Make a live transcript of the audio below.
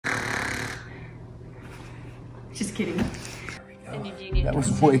Just kidding. And did you need that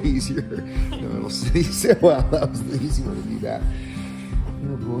was way easier. No, it'll say, wow, that was the easy one to do that.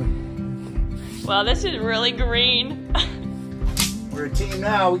 Oh boy. Wow, this is really green. We're a team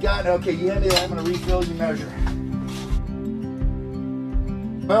now. We got, okay, you hand me that. I'm going to refill your measure.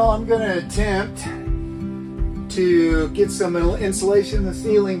 Well, I'm going to attempt to get some insulation in the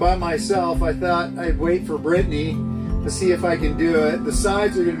ceiling by myself. I thought I'd wait for Brittany to see if I can do it. The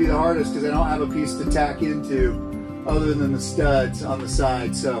sides are going to be the hardest because I don't have a piece to tack into other than the studs on the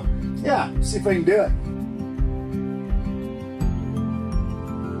side. So, yeah, see if I can do it.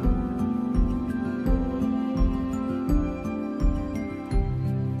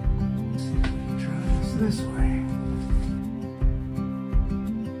 This way.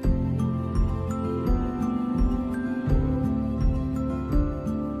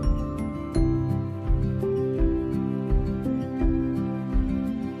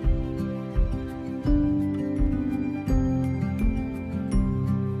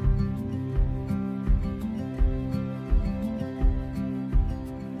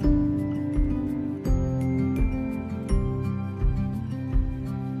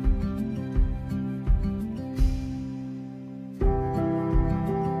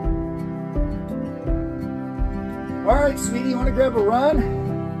 All right, sweetie, you want to grab a run?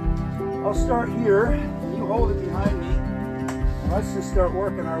 I'll start here, and you hold it behind me. And let's just start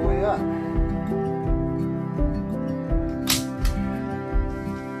working our way up.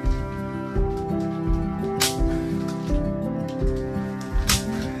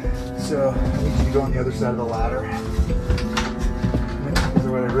 So I need you to go on the other side of the ladder. Because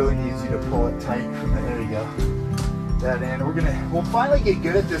what I really need is you to pull it tight from there. There you go. That end. We'll finally get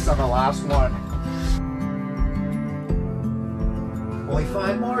good at this on the last one. Only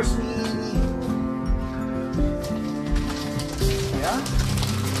 5 more, sweetie. Yeah?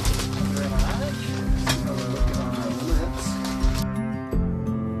 Relax. Look on our lips.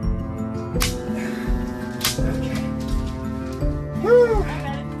 Okay. Woo!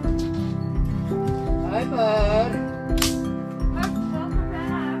 Hi, bud. Welcome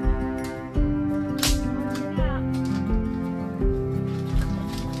back. Yeah.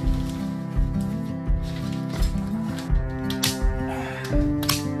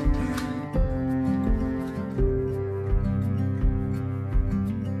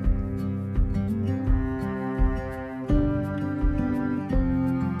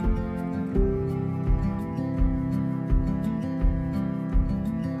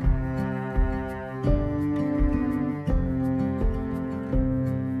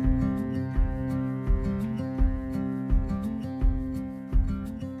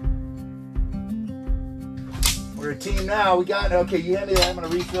 We're a team now. We got, okay, you hand me that. I'm going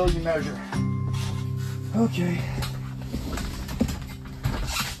to refill your measure. Okay.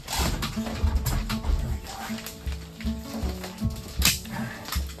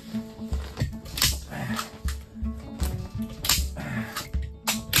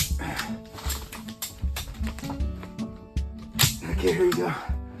 Okay, here you go.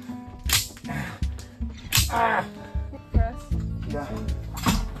 Ah. Yeah.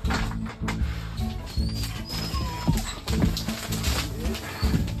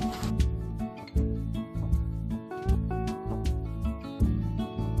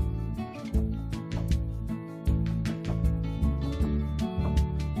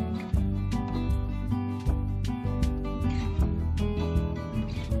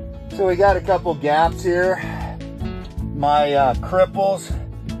 So we got a couple gaps here. My cripples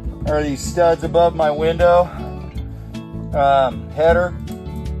are these studs above my window. Header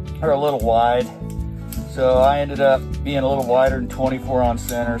are a little wide. So I ended up being a little wider than 24 on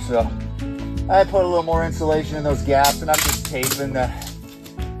center. So I put a little more insulation in those gaps and I'm just taping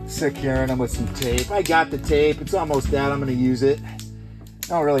securing them with some tape. I got the tape. It's almost out. I'm going to use it. I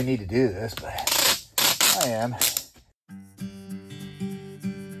don't really need to do this, but I am.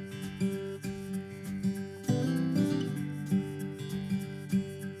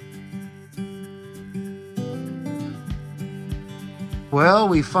 Well,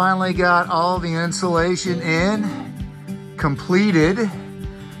 we finally got all the insulation in, completed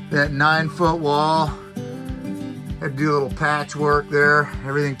that 9-foot wall. Had to do a little patchwork there.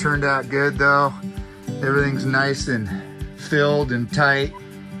 Everything turned out good though. Everything's nice and filled and tight.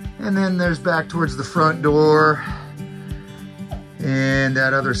 And then there's back towards the front door and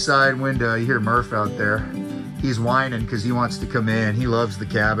that other side window. You hear Murph out there. He's whining because he wants to come in. He loves the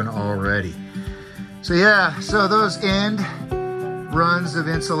cabin already. So yeah, so those end runs of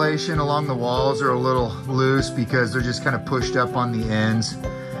insulation along the walls are a little loose because they're just kind of pushed up on the ends.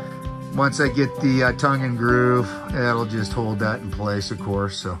 Once I get the tongue and groove, that'll just hold that in place, of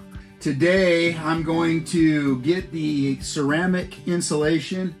course. So Today I'm going to get the ceramic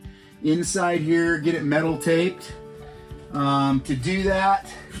insulation inside here, get it metal taped. To do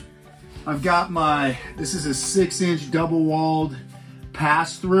that, I've got this is a 6-inch double walled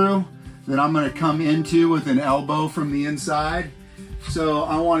pass-through that I'm going to come into with an elbow from the inside. So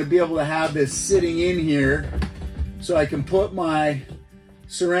I want to be able to have this sitting in here so I can put my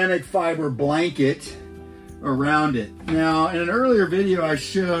ceramic fiber blanket around it. Now, in an earlier video I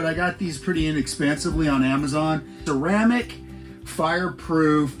got these pretty inexpensively on Amazon. Ceramic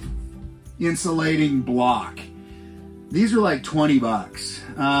fireproof insulating block. These are like 20 bucks.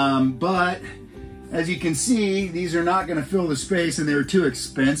 But as you can see, these are not gonna fill the space and they're too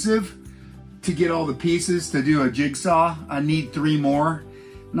expensive to get all the pieces to do a jigsaw. I need 3 more.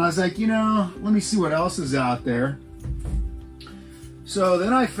 And I was like, you know, let me see what else is out there. So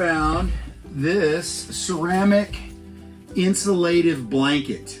then I found this ceramic insulative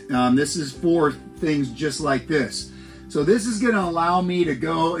blanket. This is for things just like this. So this is going to allow me to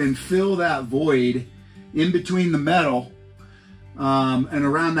go and fill that void in between the metal and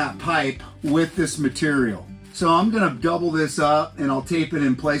around that pipe with this material. So I'm going to double this up and I'll tape it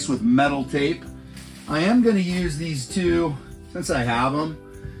in place with metal tape. I am going to use these two, since I have them.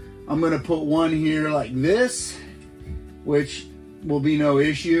 I'm going to put one here like this, which will be no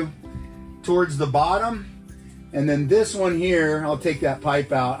issue, towards the bottom. And then this one here, I'll take that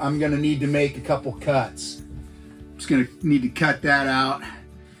pipe out. I'm going to need to make a couple cuts. I'm just going to need to cut that out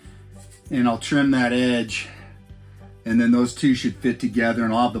and I'll trim that edge. And then those two should fit together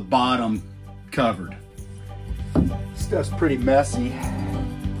and I'll have the bottom covered. Stuff's pretty messy,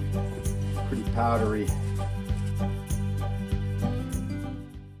 pretty powdery.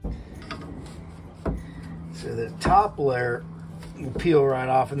 So the top layer will peel right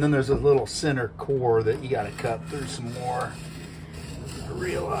off, and then there's a little center core that you got to cut through some more. I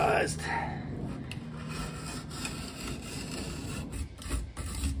realized.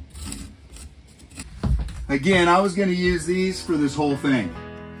 Again, I was going to use these for this whole thing.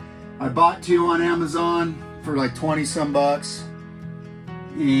 I bought 2 on Amazon for like 20 some bucks.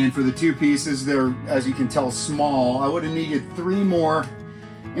 And for the 2 pieces, they're, as you can tell, small. I would have needed 3 more.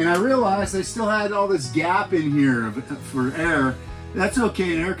 And I realized I still had all this gap in here for air. That's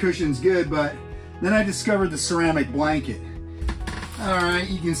okay, an air cushion's good, but then I discovered the ceramic blanket. All right,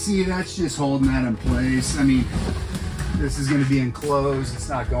 you can see that's just holding that in place. I mean, this is gonna be enclosed, it's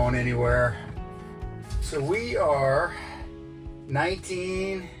not going anywhere. So we are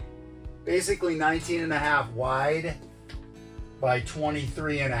basically 19 and a half wide by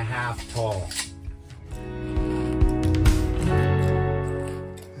 23 and a half tall.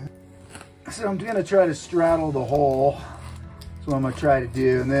 So I'm gonna try to straddle the hole. That's what I'm gonna try to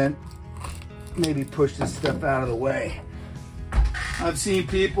do, and then maybe push this stuff out of the way. I've seen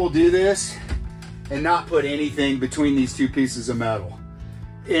people do this and not put anything between these 2 pieces of metal.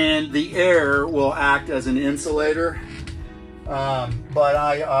 And the air will act as an insulator, but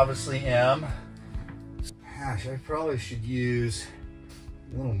I obviously am. Gosh, I probably should use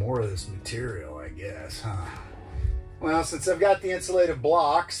a little more of this material, I guess, huh? Well, since I've got the insulated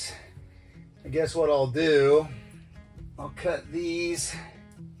blocks, I guess what I'll do, I'll cut this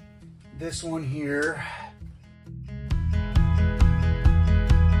one here.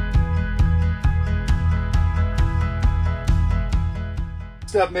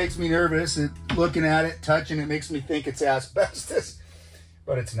 Stuff makes me nervous. Looking at it, touching it makes me think it's asbestos,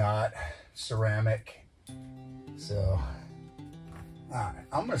 but it's not. Ceramic. So, all right,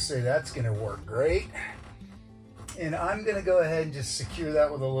 I'm gonna say that's gonna work great. And I'm gonna go ahead and just secure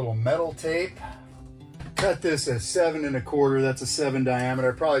that with a little metal tape. Cut this at 7 1/4. That's a 7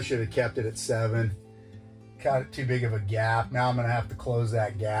 diameter. I probably should have kept it at 7. Got it too big of a gap. Now I'm gonna have to close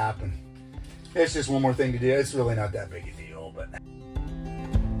that gap, and it's just one more thing to do. It's really not that big a deal, but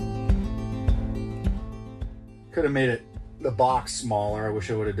could have made the box smaller. I wish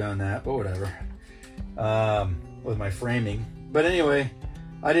I would have done that, but whatever. With my framing. But anyway,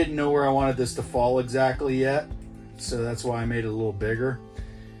 I didn't know where I wanted this to fall exactly yet, so that's why I made it a little bigger.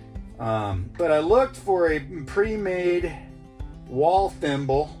 But I looked for a pre-made wall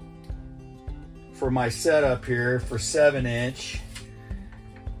thimble for my setup here for 7-inch.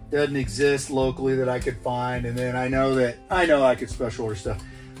 Doesn't exist locally that I could find, and then I know I could special order stuff,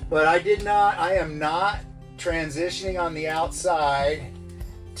 but I am not transitioning on the outside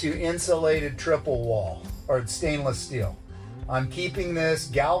to insulated triple wall or stainless steel. I'm keeping this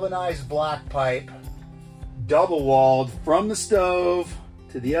galvanized black pipe double walled from the stove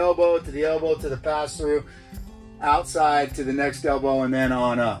to the elbow, to the elbow, to the pass-through, outside to the next elbow, and then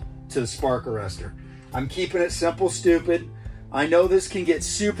on up to the spark arrestor. I'm keeping it simple, stupid. I know this can get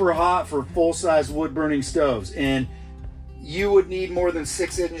super hot for full-size wood-burning stoves, and you would need more than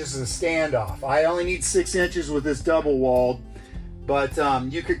 6 inches of standoff. I only need 6 inches with this double-walled, but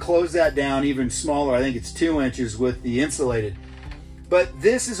you could close that down even smaller. I think it's 2 inches with the insulated. But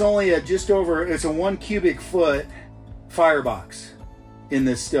this is only a just over, it's a 1 cubic foot firebox in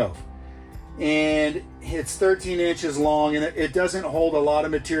this stove. And it's 13 inches long, and it doesn't hold a lot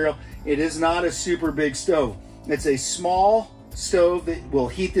of material. It is not a super big stove. It's a small stove that will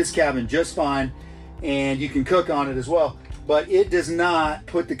heat this cabin just fine, and you can cook on it as well. But it does not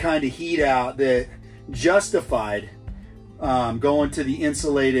put the kind of heat out that justified going to the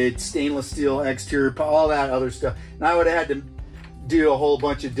insulated stainless steel exterior, all that other stuff. And I would have had to do a whole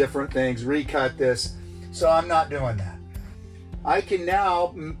bunch of different things, recut this. So I'm not doing that. I can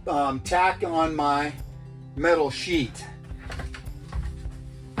now tack on my metal sheet,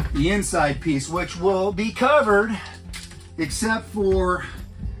 the inside piece, which will be covered except for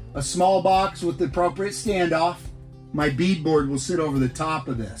a small box with the appropriate standoff. My beadboard will sit over the top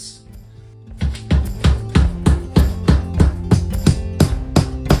of this.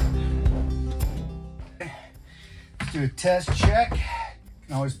 Let's do a test check.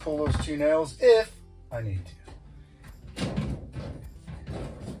 Can always pull those 2 nails if I need to.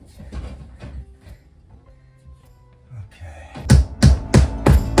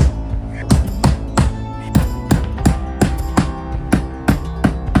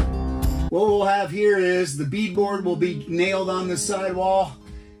 What we'll have here is the beadboard will be nailed on the sidewall,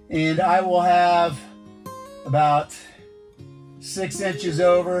 and I will have about 6 inches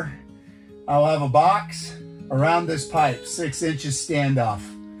over. I'll have a box around this pipe, 6 inches standoff.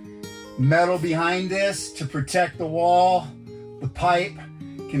 Metal behind this to protect the wall. The pipe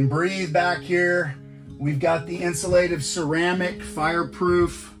can breathe back here. We've got the insulative ceramic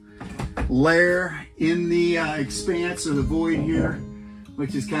fireproof layer in the expanse or the void here,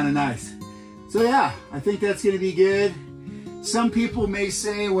 which is kind of nice. So yeah, I think that's going to be good. Some people may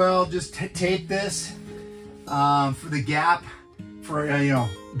say, well, just tape this for the gap for you know,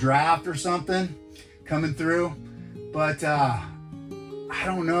 draft or something coming through. But I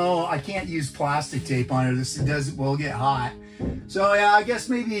don't know. I can't use plastic tape on it. This will get hot. So yeah, I guess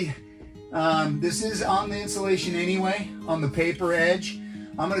maybe this is on the insulation anyway, on the paper edge.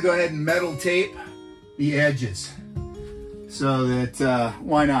 I'm going to go ahead and metal tape the edges so that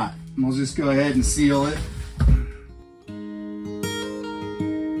why not? We'll just go ahead and seal it.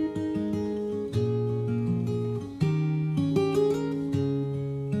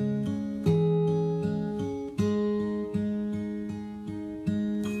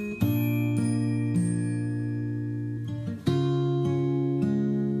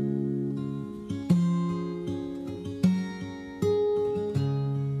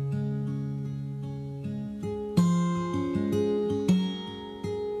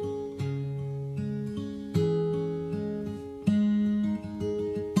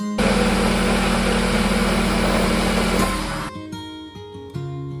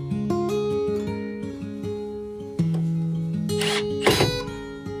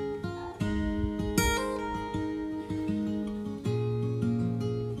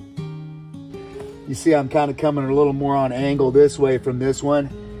 You see I'm kind of coming a little more on angle this way from this one,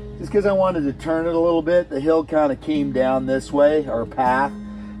 just because I wanted to turn it a little bit. The hill kind of came down this way, our path,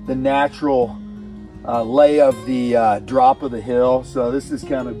 the natural lay of the drop of the hill. So this is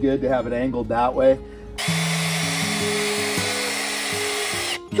kind of good to have it angled that way.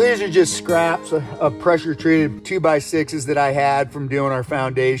 These are just scraps of pressure treated 2x6s that I had from doing our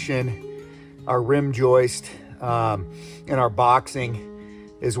foundation, our rim joist, and our boxing,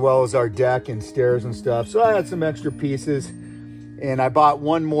 as well as our deck and stairs and stuff. So I had some extra pieces, and I bought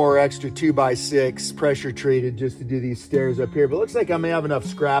one more extra 2x6 pressure treated just to do these stairs up here. But it looks like I may have enough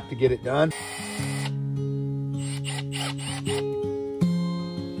scrap to get it done.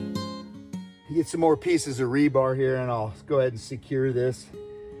 Get some more pieces of rebar here, and I'll go ahead and secure this.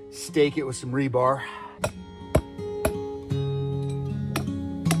 Stake it with some rebar.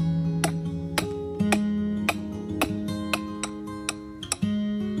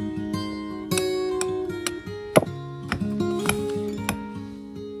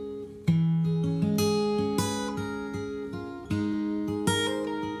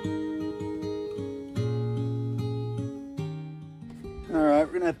 All right,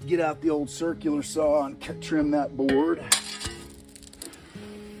 we're gonna have to get out the old circular saw and trim that board.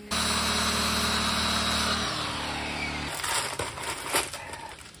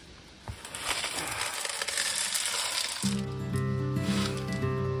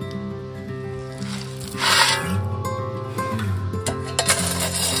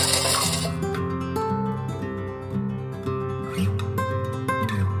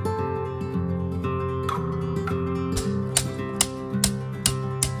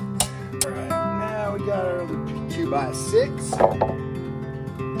 by a 6.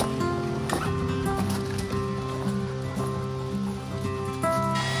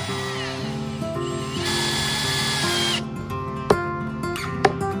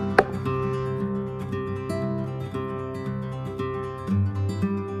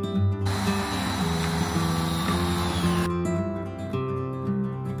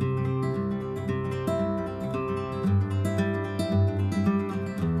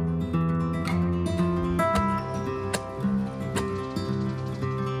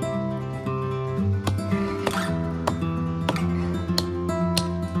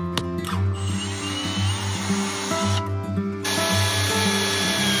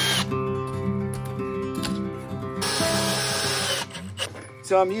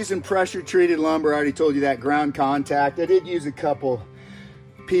 So I'm using pressure treated lumber. I already told you that, ground contact. I did use a couple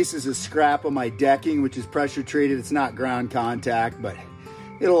pieces of scrap on my decking, which is pressure treated. It's not ground contact, but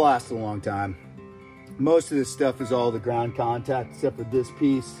it'll last a long time. Most of this stuff is all the ground contact, except for this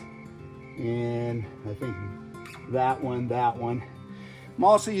piece. And I think that one. I'm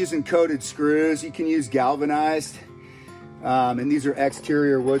also using coated screws. You can use galvanized. And these are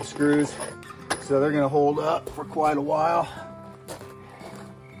exterior wood screws. So they're gonna hold up for quite a while.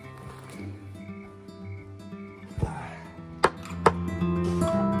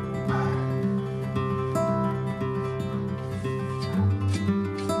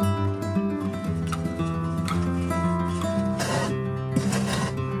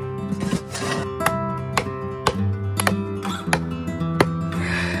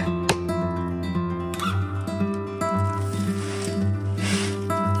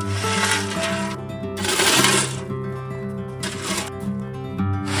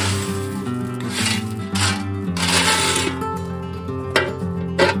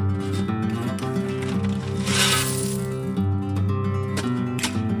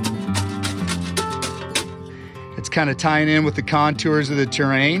 It's kind of tying in with the contours of the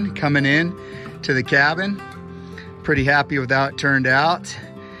terrain coming in to the cabin. Pretty happy with how it turned out.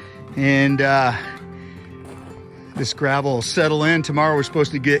 And this gravel will settle in. Tomorrow we're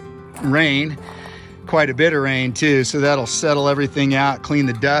supposed to get rain, quite a bit of rain too. So that'll settle everything out, clean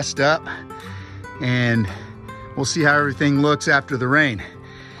the dust up, and we'll see how everything looks after the rain.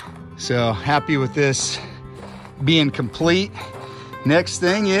 So happy with this being complete. Next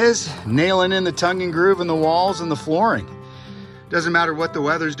thing is nailing in the tongue and groove in the walls and the flooring. Doesn't matter what the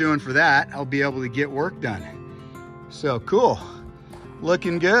weather's doing for that, I'll be able to get work done. So cool,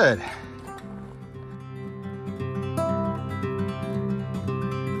 looking good.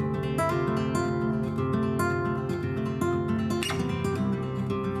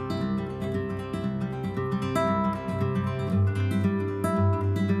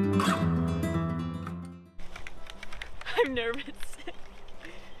 I'm nervous.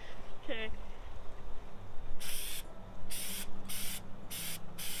 Okay.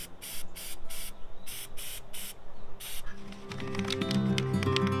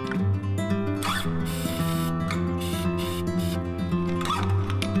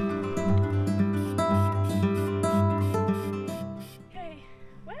 Okay.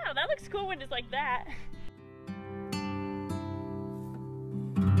 Wow, that looks cool when it's like that.